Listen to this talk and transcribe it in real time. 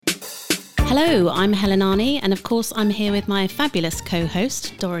Hello, I'm Helen Arney, and of course I'm here with my fabulous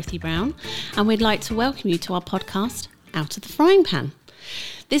co-host, Dorothy Brown, and we'd like to welcome you to our podcast, Out of the Frying Pan.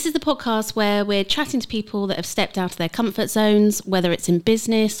 This is the podcast where we're chatting to people that have stepped out of their comfort zones, whether it's in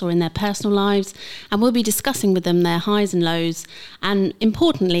business or in their personal lives, and we'll be discussing with them their highs and lows, and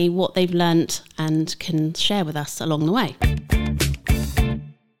importantly, what they've learnt and can share with us along the way.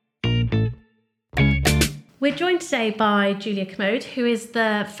 We're joined today by Julia Kermode, who is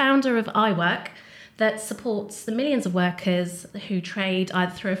the founder of iWork, that supports the millions of workers who trade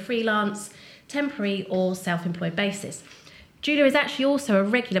either through a freelance, temporary or self-employed basis. Julia is actually also a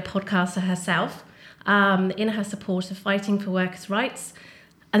regular podcaster herself, in her support of fighting for workers' rights.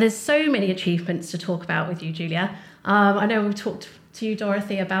 And there's so many achievements to talk about with you, Julia. I know we've talked to you,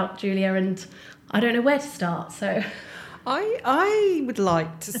 Dorothy, about Julia, and I don't know where to start, so... I would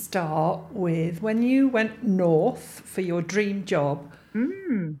like to start with when you went north for your dream job,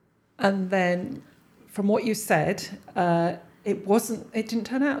 and then from what you said, it didn't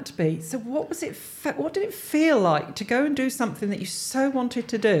turn out to be. So what did it feel like to go and do something that you so wanted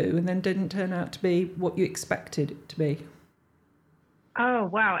to do and then didn't turn out to be what you expected it to be? Oh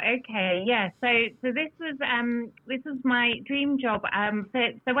wow! Okay, yeah. So this was my dream job.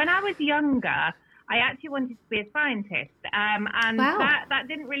 So when I was younger, I actually wanted to be a scientist, and wow. that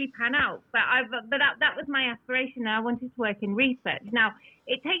didn't really pan out. But that was my aspiration. I wanted to work in research. Now,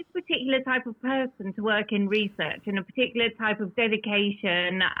 it takes a particular type of person to work in research and a particular type of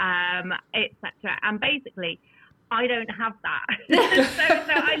dedication, etc. And basically, I don't have that.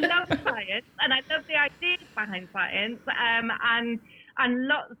 so I love science, and I love the ideas behind science, and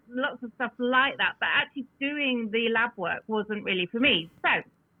lots of stuff like that. But actually doing the lab work wasn't really for me. So.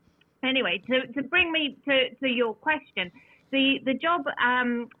 Anyway, to bring me to your question, the job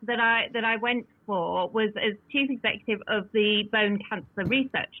that I went for was as chief executive of the Bone Cancer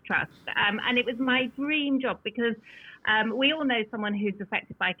Research Trust, and it was my dream job because we all know someone who's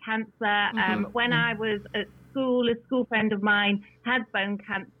affected by cancer. When I was at school, a school friend of mine had bone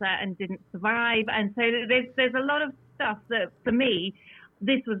cancer and didn't survive, and so there's a lot of stuff that for me.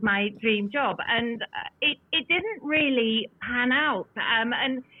 This was my dream job, and it didn't really pan out,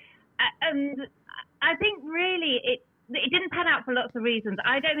 and I think really it didn't pan out for lots of reasons.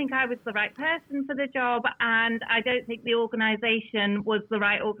 I don't think I was the right person for the job, and I don't think the organisation was the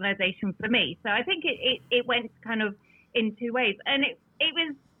right organisation for me. So I think it went kind of in two ways, and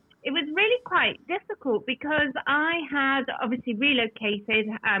it was really quite difficult because I had obviously relocated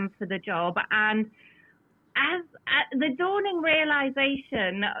for the job, and as the dawning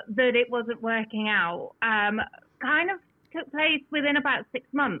realisation that it wasn't working out kind of took place within about 6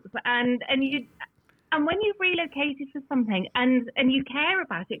 months, and when you've relocated for something and you care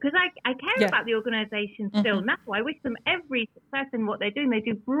about it, because I care about the organisation still now. I wish them every success in what they're doing. They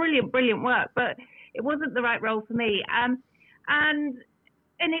do brilliant work, but it wasn't the right role for me. And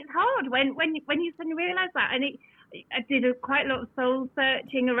it's hard when you suddenly realise that. And I did quite a lot of soul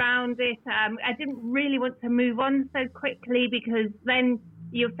searching around it. I didn't really want to move on so quickly because then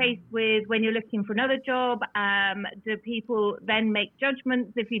you're faced with, when you're looking for another job, do people then make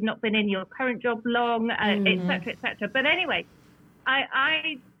judgments if you've not been in your current job long, et cetera, et cetera. But anyway,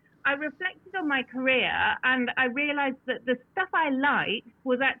 I reflected on my career and I realised that the stuff I liked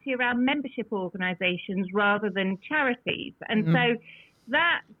was actually around membership organisations rather than charities. And so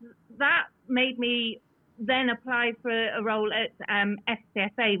that made me then apply for a role at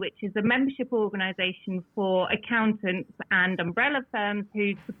FCSA, which is a membership organisation for accountants and umbrella firms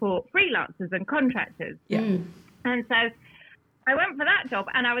who support freelancers and contractors. And so I went for that job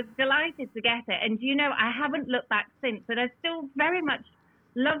and I was delighted to get it. And, I haven't looked back since, but I still very much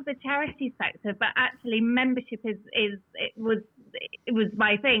love the charity sector, but actually membership was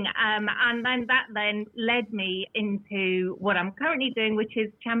my thing. And then that led me into what I'm currently doing, which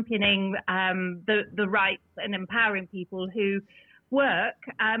is championing the rights and empowering people who work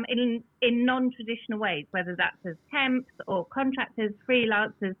in non-traditional ways, whether that's as temps or contractors,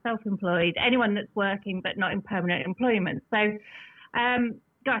 freelancers, self-employed, anyone that's working but not in permanent employment. So,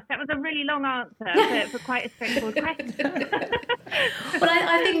 gosh, that was a really long answer for quite a straightforward question. Well,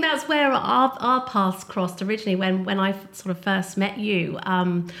 I think that's where our paths crossed originally when I sort of first met you,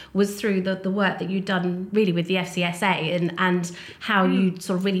 was through the work that you'd done really with the FCSA and how you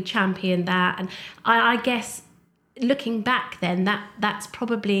sort of really championed that. And I guess looking back then, that's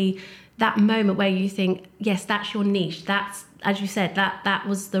probably that moment where you think, yes, that's your niche. That's, as you said, that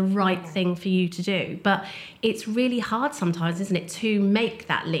was the right thing for you to do. But it's really hard sometimes, isn't it, to make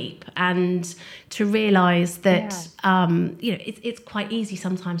that leap and to realise that, it's quite easy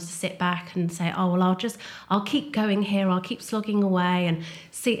sometimes to sit back and say, oh, well, I'll keep going here. I'll keep slogging away and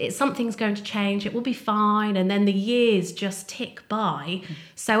see something's going to change. It will be fine. And then the years just tick by.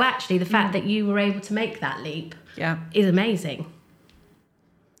 So actually the fact that you were able to make that leap is amazing.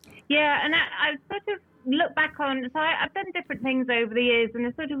 Yeah, and I sort of look back on, so I've done different things over the years, and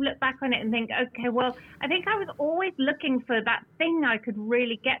I sort of look back on it and think, okay, well, I think I was always looking for that thing I could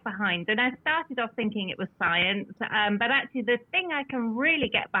really get behind. And I started off thinking it was science, but actually the thing I can really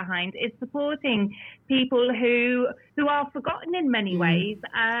get behind is supporting people who are forgotten in many ways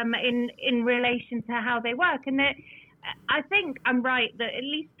in relation to how they work. And I think I'm right that at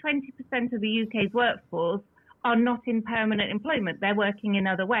least 20% of the UK's workforce are not in permanent employment. They're working in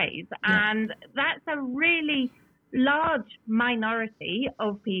other ways. Yeah. And that's a really large minority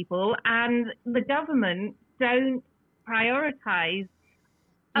of people, and the government don't prioritise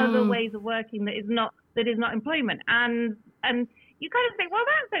other ways of working that is not employment. And you kind of think, well,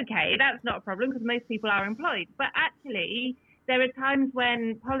 that's okay, that's not a problem because most people are employed. But actually, there are times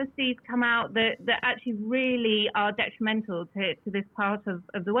when policies come out that actually really are detrimental to this part of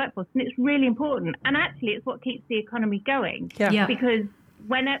the workforce. And it's really important. And actually, it's what keeps the economy going. Yeah. Because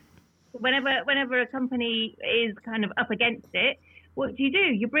whenever a company is kind of up against it, what do?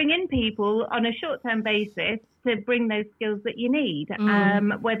 You bring in people on a short-term basis to bring those skills that you need,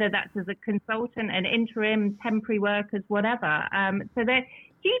 whether that's as a consultant, an interim, temporary workers, whatever. So they're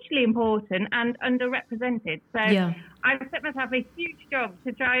hugely important and underrepresented. So I've set myself a huge job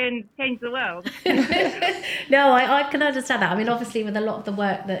to try and change the world. No, I can understand that. I mean, obviously, with a lot of the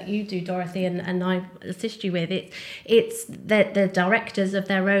work that you do, Dorothy, and I assist you with, it's the directors of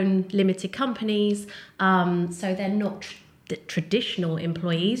their own limited companies, so they're not the traditional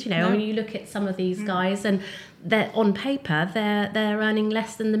employees. You know, when you look at some of these guys, and they're on paper they're earning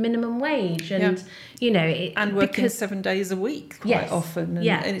less than the minimum wage, and and working 7 days a week quite often,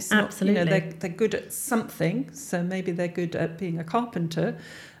 and it's not, absolutely. They're good at something, so maybe they're good at being a carpenter,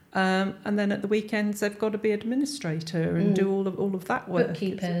 and then at the weekends they've got to be administrator and do all of that work,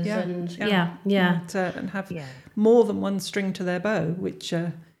 bookkeepers, and have more than one string to their bow, which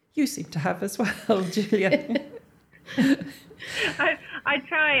you seem to have as well, Julia. I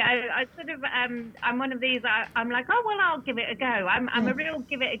try. I sort of I'm one of these. I'm like, oh well, I'll give it a go. I'm a real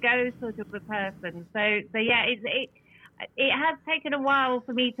give it a go sort of a person. So yeah, it has taken a while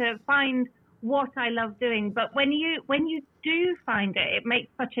for me to find what I love doing. But when you do find it, it makes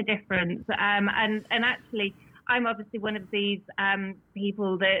such a difference. And actually, I'm obviously one of these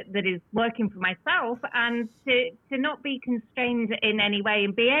people that is working for myself, and to not be constrained in any way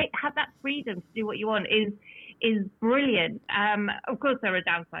and have that freedom to do what you want is brilliant. Of course, there are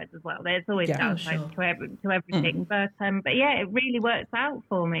downsides as well. There's always downsides to everything, but yeah, it really works out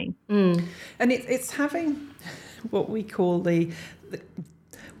for me. And it's having what we call the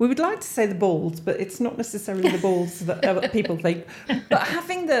we would like to say the balls, but it's not necessarily the balls that other people think, but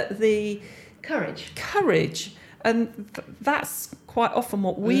having the courage, and that's quite often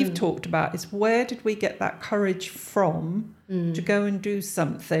what we've talked about, is where did we get that courage from to go and do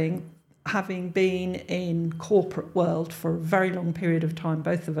something, having been in corporate world for a very long period of time,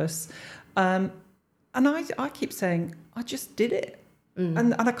 both of us. And I keep saying, I just did it.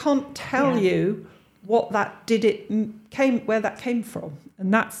 And I can't tell you what that where that came from.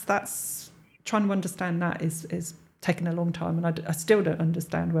 And that's trying to understand that is taken a long time, and I still don't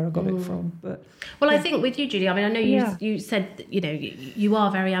understand where I got it from. But I think with you, Julia, I mean, I know you said, you are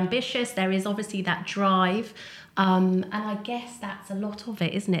very ambitious. There is obviously that drive. And I guess that's a lot of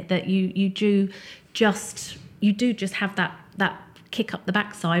it, isn't it? That you do just have that kick up the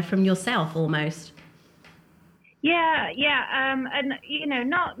backside from yourself almost. Yeah. And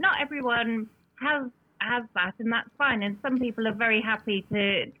not everyone has that, and that's fine. And some people are very happy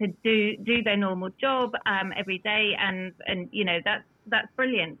to do their normal job every day, and that's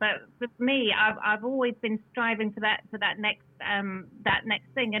brilliant. But for me, I've always been striving for that next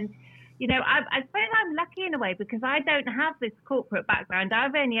thing. And I suppose I'm lucky in a way, because I don't have this corporate background.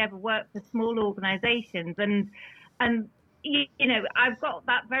 I've only ever worked for small organisations, and I've got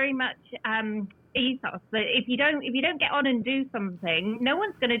that very much ethos that if you don't get on and do something, no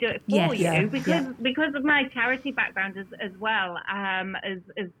one's going to do it for you, because of my charity background as well,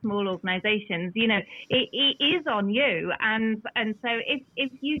 as small organisations. It is on you, and so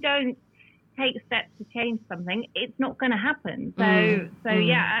if you don't take steps to change something, it's not going to happen. So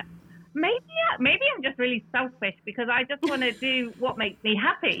yeah. maybe I'm just really selfish because I just want to do what makes me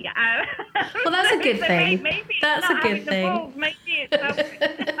happy. Well, that's a good thing. Maybe That's a good thing. Maybe it's selfish.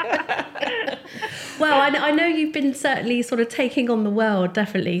 Well, I know you've been certainly sort of taking on the world,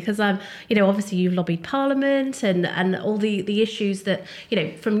 definitely, because obviously you've lobbied Parliament and all the issues that,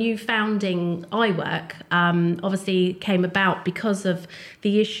 from you founding iWork, obviously came about because of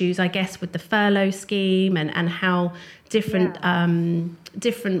the issues, I guess, with the furlough scheme and how different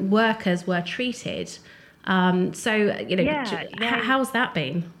workers were treated. How's that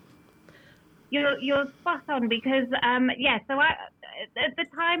been? You're spot on because so at the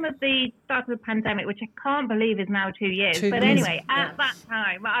time of the start of the pandemic, which I can't believe is now 2 years, anyway, at that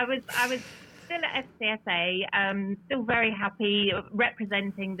time I was still at FCSA, still very happy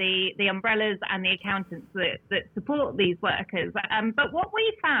representing the umbrellas and the accountants that support these workers. But what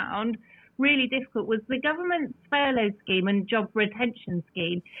we found really difficult was the government's furlough scheme and job retention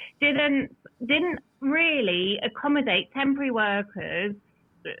scheme didn't really accommodate temporary workers.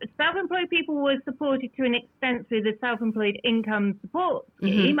 Self-employed people were supported to an extent through the self-employed income support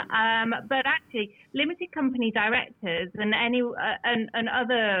scheme, but actually limited company directors and and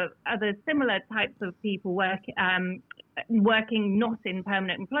other similar types of people working not in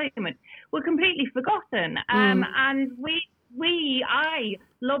permanent employment were completely forgotten. And I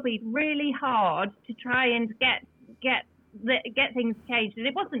lobbied really hard to try and get things changed. And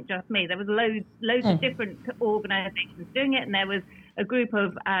it wasn't just me. There was loads of different organisations doing it, and there was a group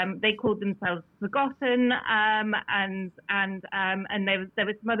of they called themselves Forgotten, and there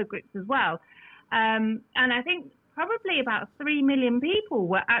were some other groups as well. And I think probably about 3 million people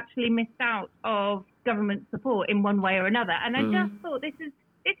were actually missed out of government support in one way or another. And I just thought this is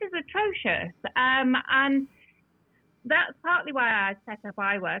atrocious. And that's partly why I set up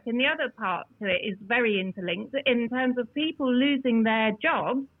iWork, and the other part to it is very interlinked in terms of people losing their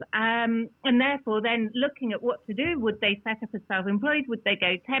jobs, and therefore then looking at what to do. Would they set up as self-employed? Would they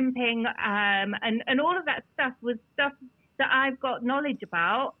go temping? And all of that stuff was stuff that I've got knowledge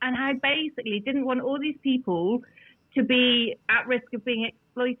about, and I basically didn't want all these people to be at risk of being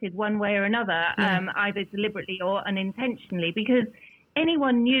exploited one way or another, either deliberately or unintentionally, because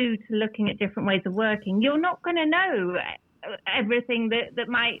anyone new to looking at different ways of working, you're not going to know everything that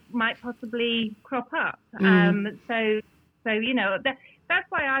might possibly crop up. So that's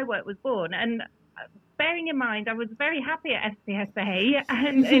why iWork was born. And bearing in mind, I was very happy at FCSA,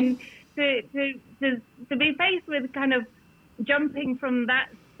 and to be faced with kind of jumping from that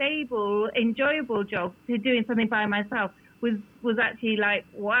stable, enjoyable job to doing something by myself was actually like,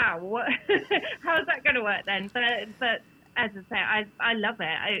 wow, how's that going to work then? But as I say, I love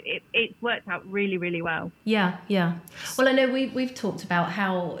it. It's worked out really, really well. Yeah. Well, I know we've talked about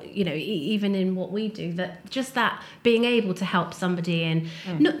how, even in what we do, that just that being able to help somebody and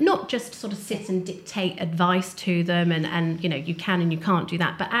not just sort of sit and dictate advice to them and you can and you can't do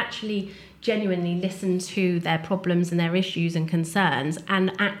that, but actually genuinely listen to their problems and their issues and concerns,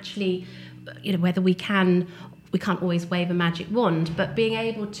 and actually, whether we can't always wave a magic wand, but being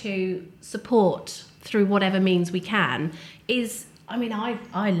able to support through whatever means we can is, I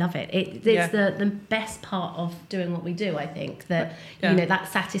love it. It's the best part of doing what we do, I think, that, that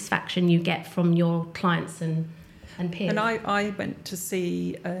satisfaction you get from your clients and peers. And I went to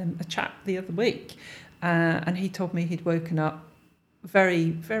see a chap the other week, and he told me he'd woken up very,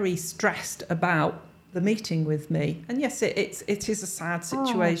 very stressed about the meeting with me. And yes, it is a sad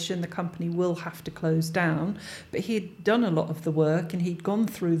situation. The company will have to close down, but he'd done a lot of the work and he'd gone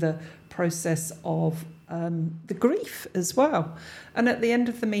through the process of the grief as well. And at the end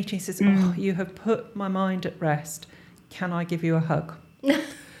of the meeting, he says, you have put my mind at rest. Can I give you a hug?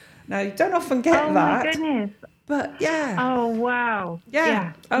 Now, you don't often get that. Oh, my goodness. But yeah. Oh, wow.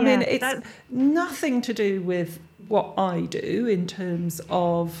 Yeah. I mean, it's nothing to do with what I do in terms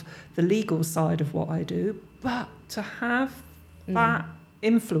of the legal side of what I do, but to have that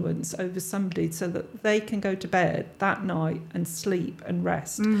influence over somebody so that they can go to bed that night and sleep and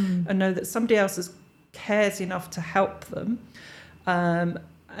rest and know that somebody else cares enough to help them.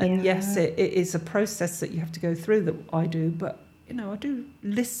 Yes, it is a process that you have to go through that I do, but I do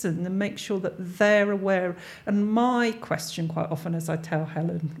listen and make sure that they're aware. And my question quite often, as I tell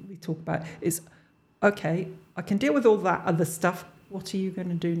Helen, we talk about, is, okay, I can deal with all that other stuff. What are you going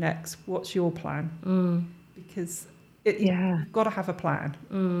to do next? What's your plan? Because you've got to have a plan.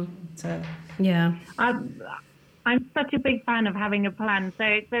 I'm such a big fan of having a plan.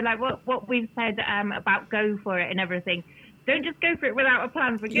 So like what we've said about go for it and everything. don't just go for it without a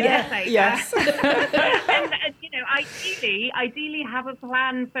plan, for goodness sake. Yes. and ideally have a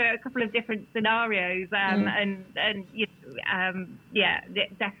plan for a couple of different scenarios.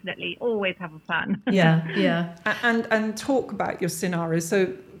 Definitely always have a plan. Yeah. And talk about your scenarios.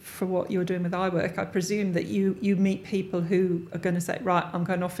 So for what you're doing with iWork, I presume that you meet people who are going to say, right, I'm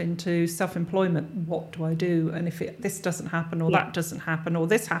going off into self-employment. What do I do? And if this doesn't happen, or that doesn't happen, or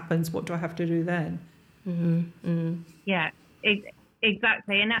this happens, what do I have to do then? Yeah,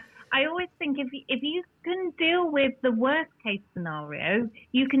 exactly. And I always think if you can deal with the worst case scenario,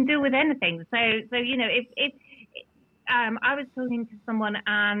 you can deal with anything. So if I was talking to someone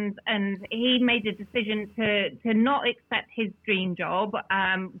and he made a decision to not accept his dream job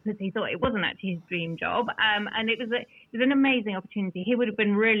because he thought it wasn't actually his dream job, and it was an amazing opportunity. He would have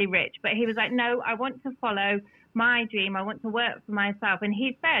been really rich, but he was like, no, I want to follow my dream. I want to work for myself. And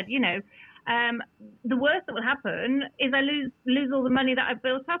he said, the worst that will happen is I lose all the money that I've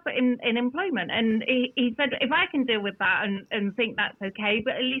built up in employment. And he said, if I can deal with that and think that's okay,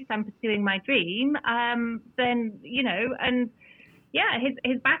 but at least I'm pursuing my dream, then,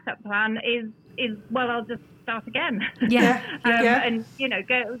 his backup plan is well, I'll just start again. And,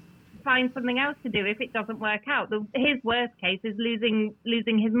 go find something else to do if it doesn't work out. His worst case is losing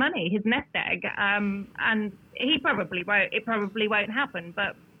his money, his nest egg. And it probably won't happen,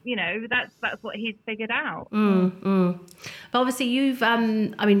 but that's what he's figured out. But obviously you've I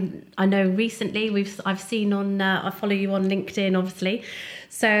know recently I've seen on I follow you on LinkedIn, obviously,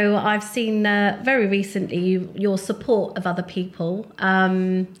 so I've seen very recently your support of other people,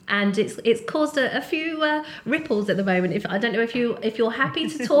 and it's caused a few ripples at the moment. I don't know if you're happy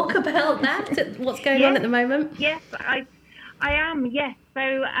to talk about that, what's going on at the moment. Yes, I am. Yes,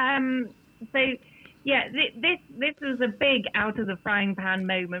 so yeah, this was a big out of the frying pan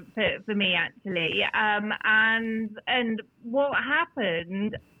moment for me, actually. And what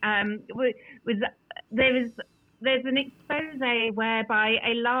happened was there's an expose whereby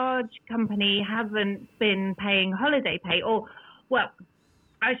a large company hasn't been paying holiday pay,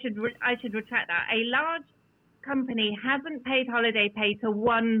 I should retract that. A large company hasn't paid holiday pay to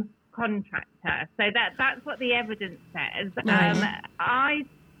one contractor. So that's what the evidence says. Nice.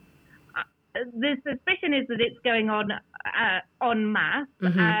 The suspicion is that it's going on en masse.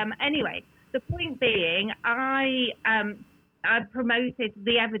 Anyway, the point being, I promoted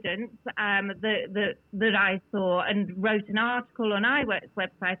the evidence that I saw and wrote an article on iWork's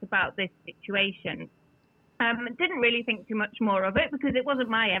website about this situation. Didn't really think too much more of it because it wasn't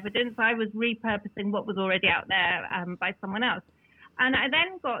my evidence. I was repurposing what was already out there by someone else. And I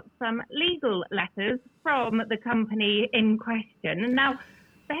then got some legal letters from the company in question. Now,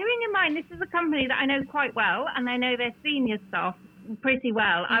 bearing in mind, this is a company that I know quite well, and I know their senior staff pretty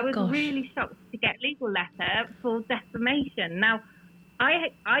well. I was really shocked to get legal letter for defamation. Now, I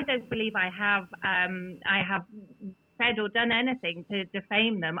don't believe I have said or done anything to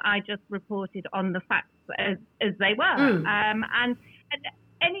defame them. I just reported on the facts as they were. And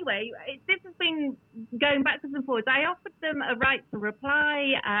anyway, this has been going backwards and forwards. I offered them a right to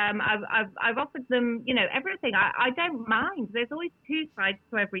reply. I've offered them, everything. I don't mind. There's always two sides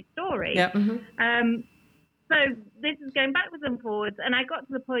to every story. Yep. So this is going backwards and forwards. And I got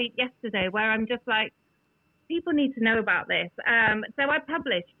to the point yesterday where I'm just like, people need to know about this. So I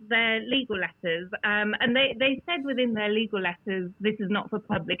published their legal letters. And they said within their legal letters, this is not for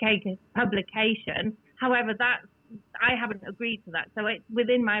publication. However, I haven't agreed to that, so it's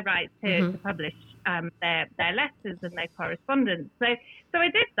within my rights to publish their letters and their correspondence. So I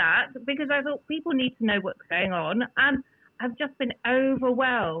did that because I thought people need to know what's going on, and I've just been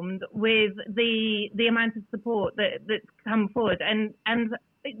overwhelmed with the amount of support that's come forward, and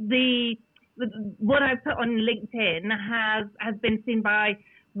what I've put on LinkedIn has been seen by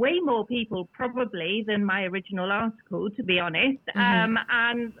way more people probably than my original article, to be honest.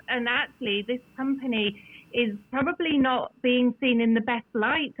 And actually, this company is probably not being seen in the best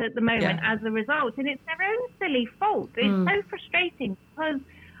light at the moment as a result. And it's their own silly fault. It's so frustrating because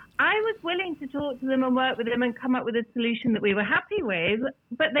I was willing to talk to them and work with them and come up with a solution that we were happy with,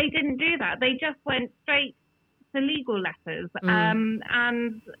 but they didn't do that. They just went straight to legal letters. And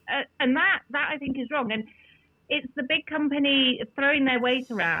that I think is wrong. And it's the big company throwing their weight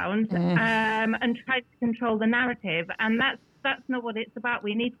around and trying to control the narrative. And that's not what it's about.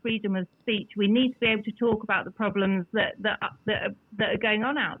 We need freedom of speech. We need to be able to talk about the problems that are going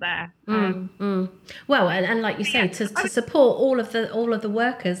on out there. Well, and like you say, to support all of the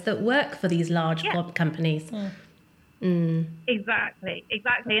workers that work for these large companies. Exactly.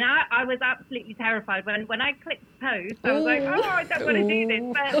 And I was absolutely terrified when I clicked post. I was like, I don't want to do this.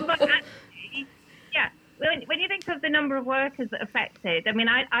 But actually, when you think of the number of workers affected, I mean,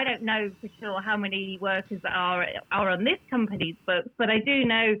 I don't know for sure how many workers are on this company's books, but I do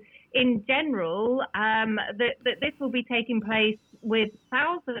know in general that this will be taking place with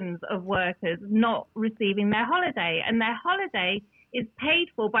thousands of workers not receiving their holiday, and their holiday is paid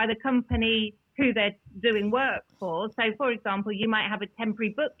for by the company who they're doing work for. So, for example, you might have a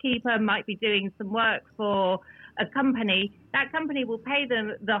temporary bookkeeper, might be doing some work for a company. That company will pay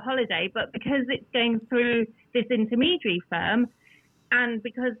them the holiday, but because it's going through this intermediary firm, and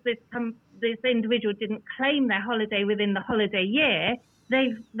because this individual didn't claim their holiday within the holiday year,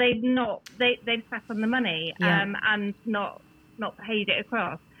 they've sat on the money and not paid it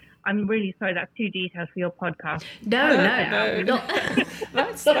across. I'm really sorry, that's too detailed for your podcast. No.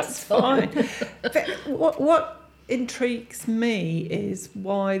 That's fine. But what intrigues me is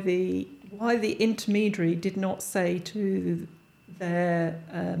why the intermediary did not say to their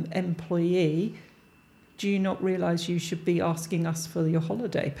employee, do you not realise you should be asking us for your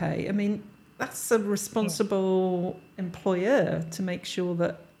holiday pay? I mean, that's a responsible employer to make sure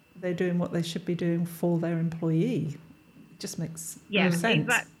that they're doing what they should be doing for their employee. It just makes no sense.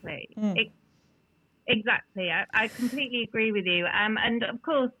 Exactly. Exactly. I completely agree with you. And of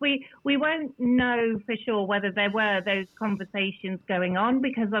course, we won't know for sure whether there were those conversations going on,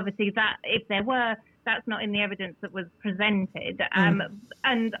 because obviously that if there were, that's not in the evidence that was presented.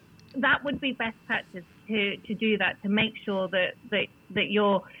 And that would be best practice to do that, to make sure that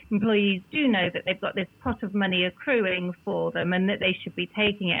your employees do know that they've got this pot of money accruing for them and that they should be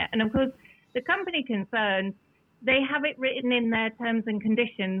taking it. And of course, the company concerned, they have it written in their terms and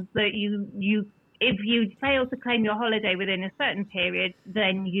conditions that if you fail to claim your holiday within a certain period,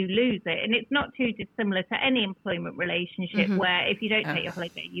 then you lose it. And it's not too dissimilar to any employment relationship where if you don't take your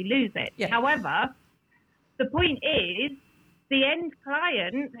holiday, you lose it. Yeah. However, the point is, the end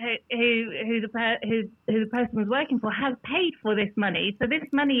client who the person was working for has paid for this money. So this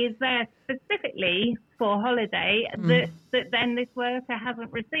money is there specifically for holiday that then this worker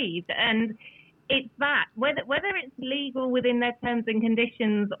hasn't received. And it's that, whether it's legal within their terms and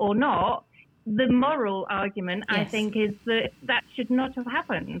conditions or not, the moral argument, I think, is that should not have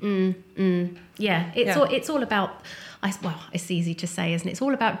happened. Yeah, it's all about, it's easy to say, isn't it? It's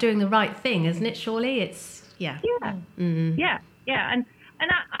all about doing the right thing, isn't it, surely? And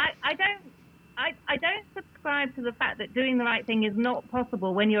I don't subscribe to the fact that doing the right thing is not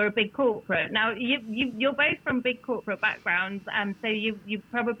possible when you're a big corporate. Now, you're both from big corporate backgrounds, so you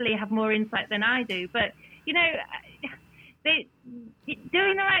probably have more insight than I do. But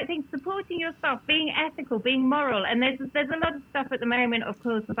doing the right thing, supporting your staff, being ethical, being moral, and there's a lot of stuff at the moment, of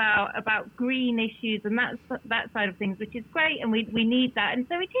course, about green issues and that side of things, which is great, and we need that. And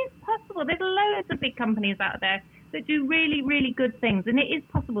so it is possible. There's loads of big companies out there that do really, really good things, and it is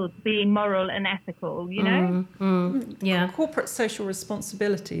possible to be moral and ethical, Yeah. Corporate social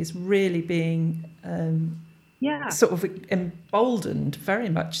responsibility is really being sort of emboldened, very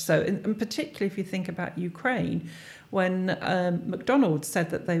much so, and particularly if you think about Ukraine, when McDonald's said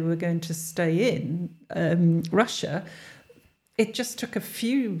that they were going to stay in Russia, it just took a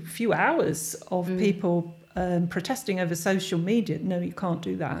few hours of people protesting over social media. No, you can't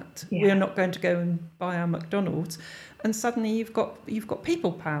do that. Yeah. We are not going to go and buy our McDonald's. And suddenly you've got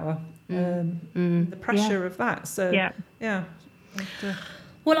people power, the pressure of that. So yeah.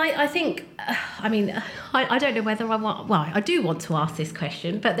 Well, I think, I don't know whether I do want to ask this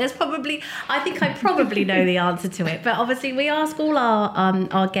question, but I think I probably know the answer to it. But obviously we ask all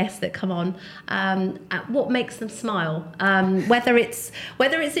our guests that come on, what makes them smile, whether it's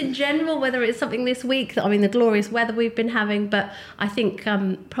in general, whether it's something this week, the glorious weather we've been having, but I think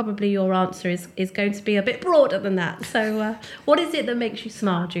probably your answer is going to be a bit broader than that. So what is it that makes you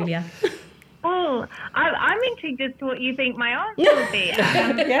smile, Julia? Oh, I'm intrigued as to what you think my answer would be.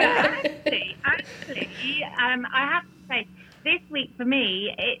 Actually, I have to say, this week for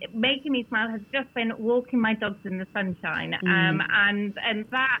me, making me smile has just been walking my dogs in the sunshine. And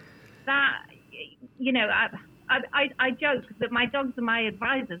that I joke that my dogs are my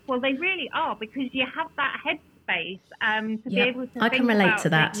advisors. Well, they really are, because you have that headspace to be able to. I can relate to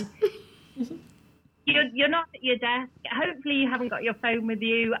that. You're not at your desk. Hopefully you haven't got your phone with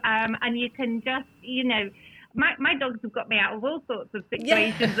you, and you can just, my dogs have got me out of all sorts of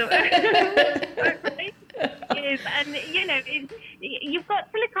situations. And you've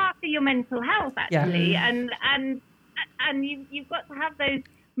got to look after your mental health, actually, and you've got to have those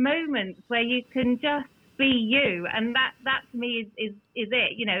moments where you can just be you, and that to me is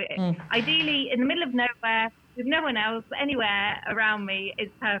it. Ideally in the middle of nowhere, with no one else anywhere around me is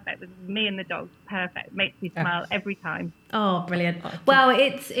perfect. With me and the dog, perfect. Makes me smile every time. Oh, brilliant. Well,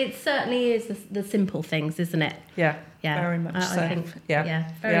 it certainly is the simple things, isn't it? Yeah, very much so. I think,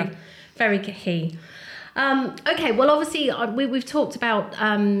 very key. Okay, well, obviously, we've talked about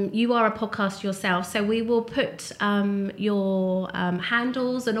you are a podcaster yourself, so we will put your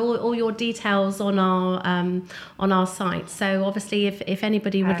handles and all your details on our site. So obviously, if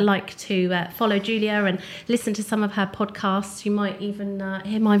anybody would like to follow Julia and listen to some of her podcasts, you might even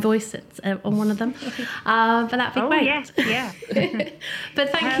hear my voice on one of them. But that'd be great. Yes, yeah. But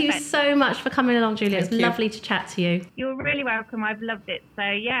thank you so much for coming along, Julia. It's lovely to chat to you. You're really welcome. I've loved it. So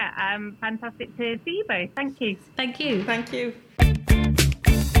yeah, fantastic to see you both. Thank you. Thank you. Thank you.